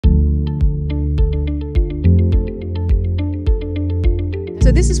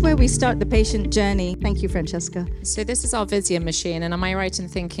So this is where we start the patient journey. Thank you, Francesca. So this is our VISIA machine, and am I right in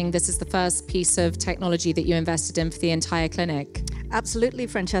thinking this is the first piece of technology that you invested in for the entire clinic? Absolutely,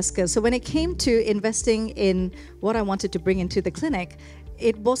 Francesca. So when it came to investing in what I wanted to bring into the clinic,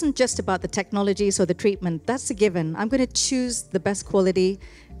 it wasn't just about the technologies or the treatment. That's a given. I'm going to choose the best quality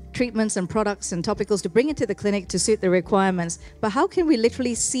treatments and products and topicals to bring into the clinic to suit the requirements. But how can we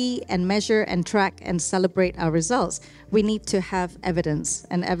literally see and measure and track and celebrate our results? We need to have evidence,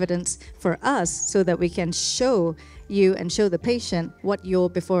 and evidence for us so that we can show you and show the patient what your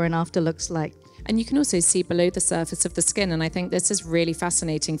before and after looks like. And you can also see below the surface of the skin. And I think this is really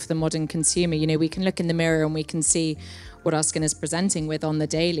fascinating for the modern consumer. You know, we can look in the mirror and we can see what our skin is presenting with on the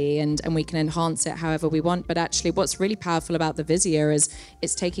daily, and we can enhance it however we want. But actually what's really powerful about the VISIA is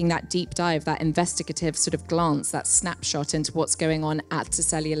it's taking that deep dive, that investigative sort of glance, that snapshot into what's going on at the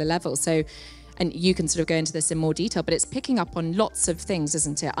cellular level. So, and you can sort of go into this in more detail, but it's picking up on lots of things,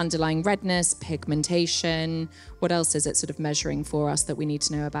 isn't it? Underlying redness, pigmentation. What else is it sort of measuring for us that we need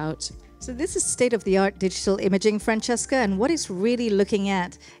to know about? So this is state-of-the-art digital imaging, Francesca, and what it's really looking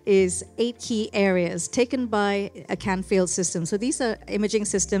at is 8 key areas taken by a Canfield system. So these are imaging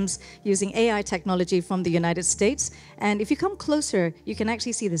systems using AI technology from the United States. And if you come closer, you can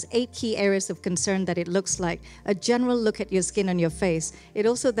actually see there's 8 key areas of concern that it looks like. A general look at your skin on your face. It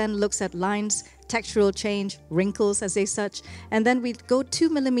also then looks at lines, textural change, wrinkles as they such, and then we go 2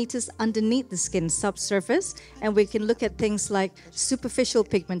 millimeters underneath the skin subsurface, and we can look at things like superficial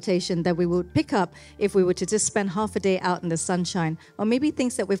pigmentation that we would pick up if we were to just spend half a day out in the sunshine, or maybe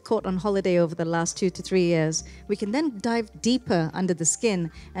things that we've caught on holiday over the last 2 to 3 years. We can then dive deeper under the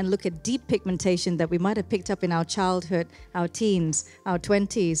skin and look at deep pigmentation that we might have picked up in our childhood, our teens, our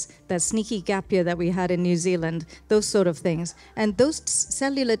 20s, that sneaky gap year that we had in New Zealand, those sort of things. And those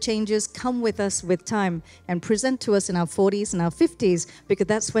cellular changes come with us with time and present to us in our 40s and our 50s, because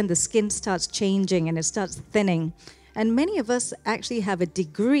that's when the skin starts changing and it starts thinning. And many of us actually have a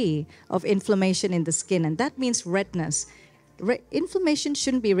degree of inflammation in the skin, and that means redness. Inflammation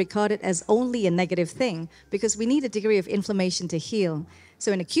shouldn't be regarded as only a negative thing, because we need a degree of inflammation to heal.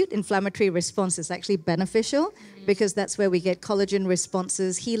 So an acute inflammatory response is actually beneficial, because that's where we get collagen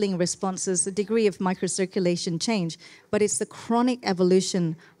responses, healing responses, a degree of microcirculation change. But it's the chronic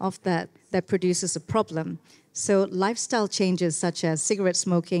evolution of that produces a problem. So lifestyle changes such as cigarette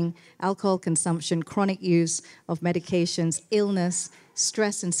smoking, alcohol consumption, chronic use of medications, illness,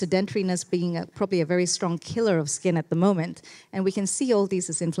 stress and sedentariness being probably a very strong killer of skin at the moment. And we can see all these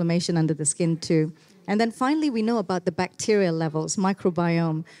as inflammation under the skin too. And then finally, we know about the bacterial levels,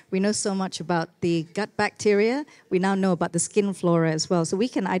 microbiome. We know so much about the gut bacteria. We now know about the skin flora as well. So we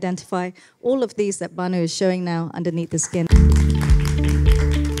can identify all of these that Banu is showing now underneath the skin.